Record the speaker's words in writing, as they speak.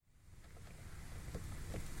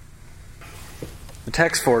The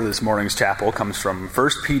text for this morning's chapel comes from 1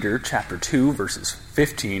 Peter chapter 2, verses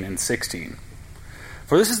 15 and 16.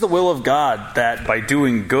 For this is the will of God, that by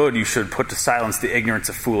doing good you should put to silence the ignorance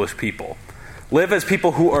of foolish people. Live as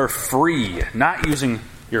people who are free, not using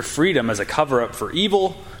your freedom as a cover-up for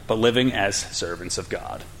evil, but living as servants of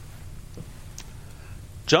God.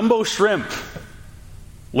 Jumbo shrimp,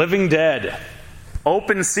 living dead,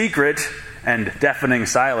 open secret, and deafening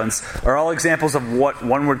silence are all examples of what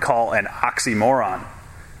one would call an oxymoron.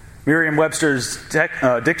 Merriam-Webster's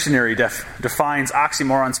dictionary defines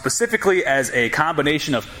oxymoron specifically as a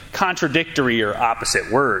combination of contradictory or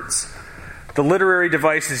opposite words. The literary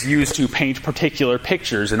device is used to paint particular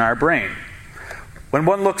pictures in our brain. When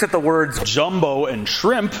one looks at the words jumbo and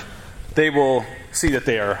shrimp, they will see that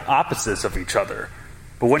they are opposites of each other.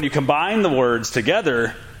 But when you combine the words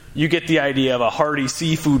together, you get the idea of a hearty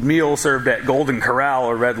seafood meal served at Golden Corral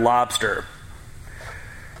or Red Lobster.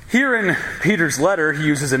 Here in Peter's letter, he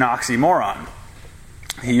uses an oxymoron.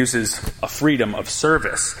 He uses a freedom of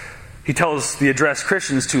service. He tells the addressed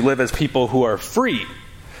Christians to live as people who are free,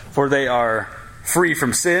 for they are free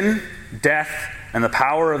from sin, death, and the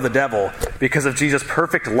power of the devil because of Jesus'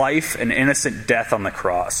 perfect life and innocent death on the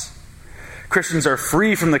cross. Christians are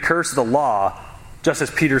free from the curse of the law, just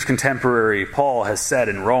as Peter's contemporary Paul has said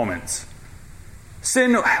in Romans.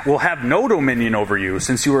 Sin will have no dominion over you,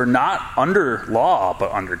 since you are not under law,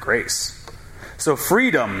 but under grace. So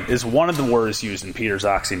freedom is one of the words used in Peter's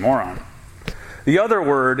oxymoron. The other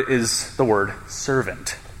word is the word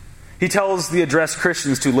servant. He tells the addressed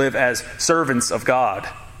Christians to live as servants of God.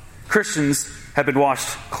 Christians have been washed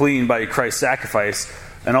clean by Christ's sacrifice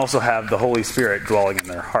and also have the Holy Spirit dwelling in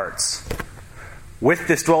their hearts. With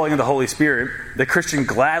this dwelling of the Holy Spirit, the Christian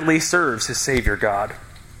gladly serves his Savior God.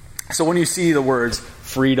 So when you see the words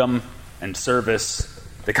freedom and service,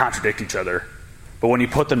 they contradict each other. But when you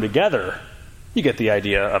put them together, you get the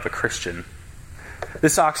idea of a Christian.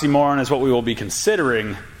 This oxymoron is what we will be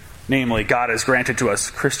considering, namely, God has granted to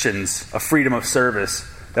us Christians a freedom of service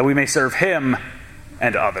that we may serve him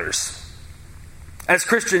and others. As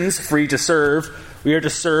Christians free to serve, we are to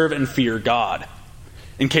serve and fear God.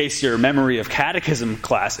 In case your memory of catechism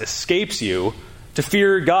class escapes you, to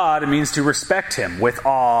fear God means to respect him with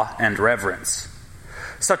awe and reverence.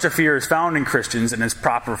 Such a fear is found in Christians and is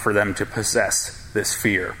proper for them to possess this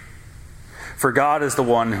fear. For God is the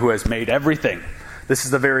one who has made everything. This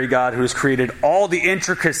is the very God who has created all the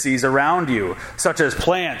intricacies around you, such as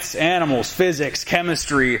plants, animals, physics,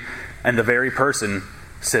 chemistry, and the very person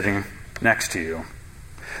sitting next to you.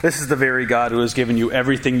 This is the very God who has given you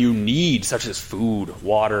everything you need, such as food,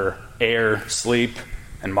 water, air, sleep,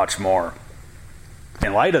 and much more.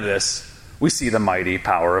 In light of this, we see the mighty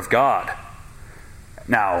power of God.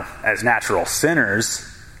 Now, as natural sinners,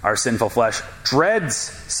 our sinful flesh dreads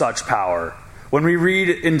such power. When we read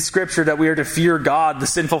in Scripture that we are to fear God, the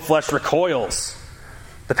sinful flesh recoils.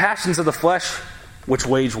 The passions of the flesh, which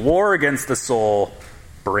wage war against the soul,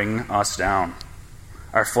 bring us down.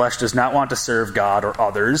 Our flesh does not want to serve God or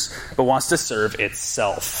others, but wants to serve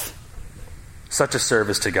itself. Such a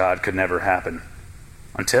service to God could never happen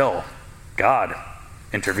until God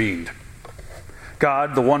intervened.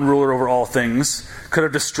 God, the one ruler over all things, could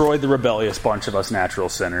have destroyed the rebellious bunch of us natural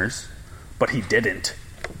sinners, but he didn't.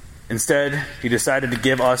 Instead, he decided to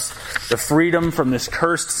give us the freedom from this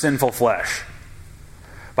cursed sinful flesh.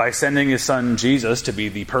 By sending his son Jesus to be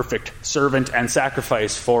the perfect servant and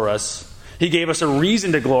sacrifice for us, he gave us a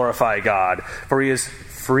reason to glorify God, for he has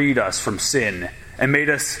freed us from sin and made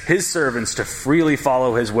us his servants to freely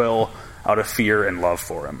follow his will out of fear and love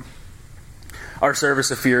for him. Our service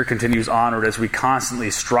of fear continues onward as we constantly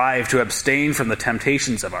strive to abstain from the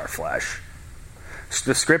temptations of our flesh.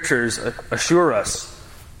 The Scriptures assure us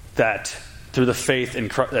that through faith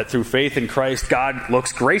in Christ, God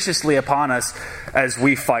looks graciously upon us as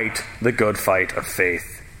we fight the good fight of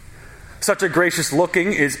faith. Such a gracious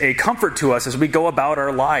looking is a comfort to us as we go about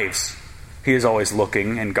our lives. He is always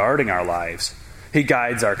looking and guarding our lives. He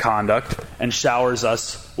guides our conduct and showers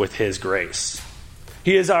us with his grace.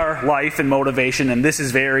 He is our life and motivation, and this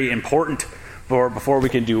is very important. For before we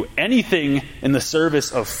can do anything in the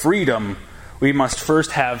service of freedom, we must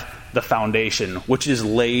first have the foundation, which is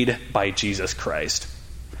laid by Jesus Christ.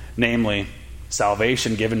 Namely,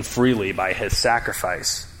 salvation given freely by his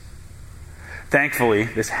sacrifice. Thankfully,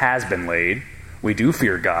 this has been laid. We do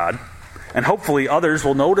fear God, and hopefully others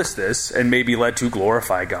will notice this and may be led to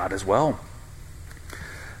glorify God as well.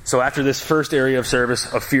 So after this first area of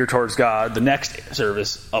service of fear towards God, the next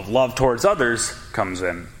service of love towards others comes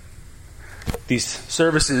in. These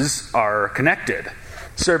services are connected.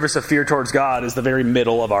 Service of fear towards God is the very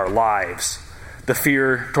middle of our lives. The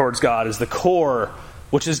fear towards God is the core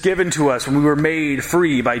which is given to us when we were made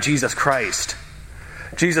free by Jesus Christ.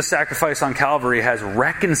 Jesus' sacrifice on Calvary has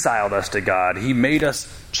reconciled us to God. He made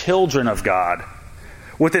us children of God.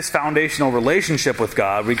 With this foundational relationship with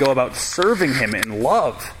God, we go about serving Him in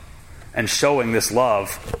love and showing this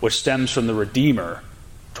love which stems from the Redeemer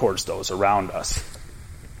towards those around us.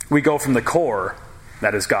 We go from the core,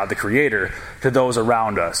 that is God the Creator, to those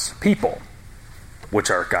around us, people,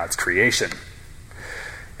 which are God's creation.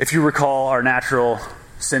 If you recall, our natural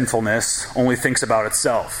sinfulness only thinks about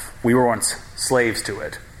itself. We were once slaves to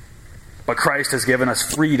it. But Christ has given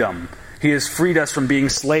us freedom. He has freed us from being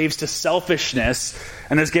slaves to selfishness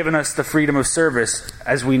and has given us the freedom of service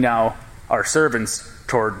as we now are servants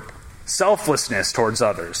toward selflessness towards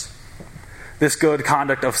others. This good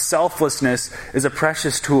conduct of selflessness is a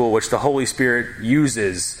precious tool which the Holy Spirit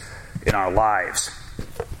uses in our lives.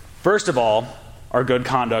 First of all, our good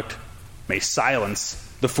conduct may silence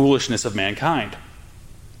the foolishness of mankind.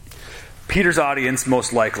 Peter's audience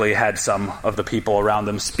most likely had some of the people around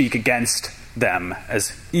them speak against them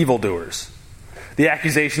as evildoers. The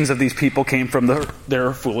accusations of these people came from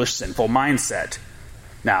their foolish, sinful mindset.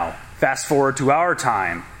 Now, fast forward to our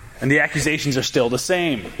time, and the accusations are still the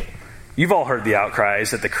same. You've all heard the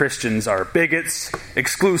outcries that the Christians are bigots,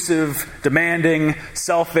 exclusive, demanding,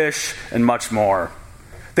 selfish, and much more.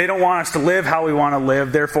 They don't want us to live how we want to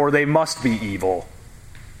live, therefore they must be evil.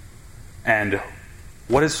 And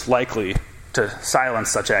what is likely to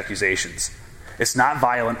silence such accusations? It's not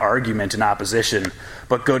violent argument and opposition,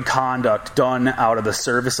 but good conduct done out of the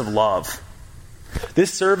service of love.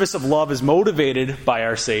 This service of love is motivated by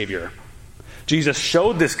our Savior. Jesus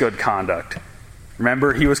showed this good conduct.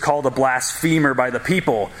 Remember, he was called a blasphemer by the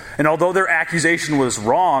people, and although their accusation was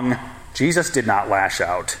wrong, Jesus did not lash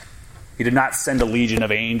out. He did not send a legion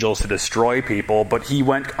of angels to destroy people, but he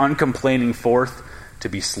went uncomplaining forth to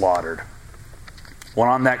be slaughtered. When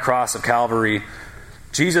on that cross of Calvary,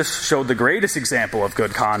 Jesus showed the greatest example of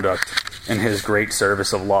good conduct in his great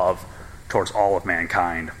service of love towards all of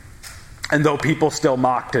mankind. And though people still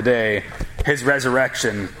mock today, his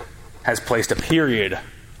resurrection has placed a period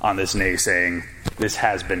on this naysaying. This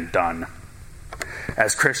has been done.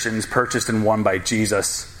 As Christians purchased and won by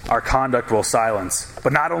Jesus, our conduct will silence.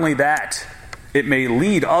 But not only that, it may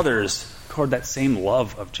lead others toward that same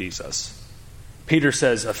love of Jesus. Peter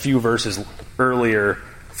says a few verses earlier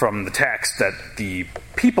from the text that the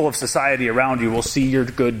people of society around you will see your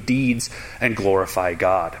good deeds and glorify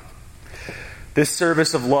God. This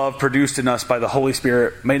service of love produced in us by the Holy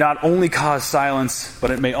Spirit may not only cause silence,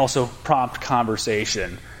 but it may also prompt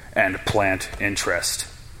conversation and plant interest.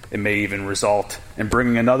 It may even result in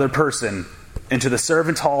bringing another person into the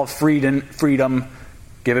servant hall of freedom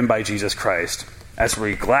given by Jesus Christ, as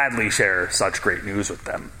we gladly share such great news with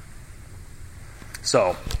them.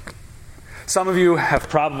 So, some of you have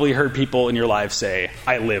probably heard people in your lives say,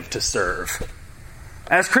 "I live to serve."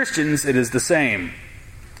 As Christians, it is the same.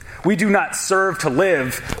 We do not serve to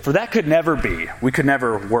live, for that could never be. We could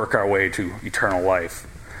never work our way to eternal life.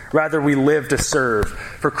 Rather, we live to serve,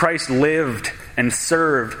 for Christ lived and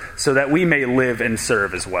served so that we may live and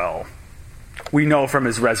serve as well. We know from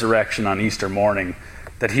his resurrection on Easter morning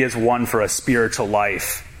that he has won for us spiritual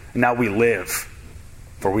life, and now we live,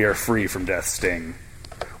 for we are free from death's sting.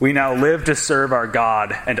 We now live to serve our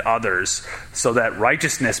God and others, so that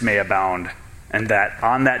righteousness may abound, and that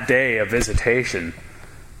on that day of visitation,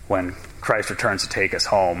 when Christ returns to take us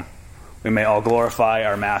home, we may all glorify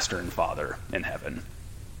our Master and Father in heaven.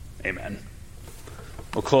 Amen.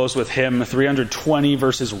 We'll close with hymn 320,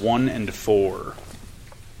 verses 1 and 4.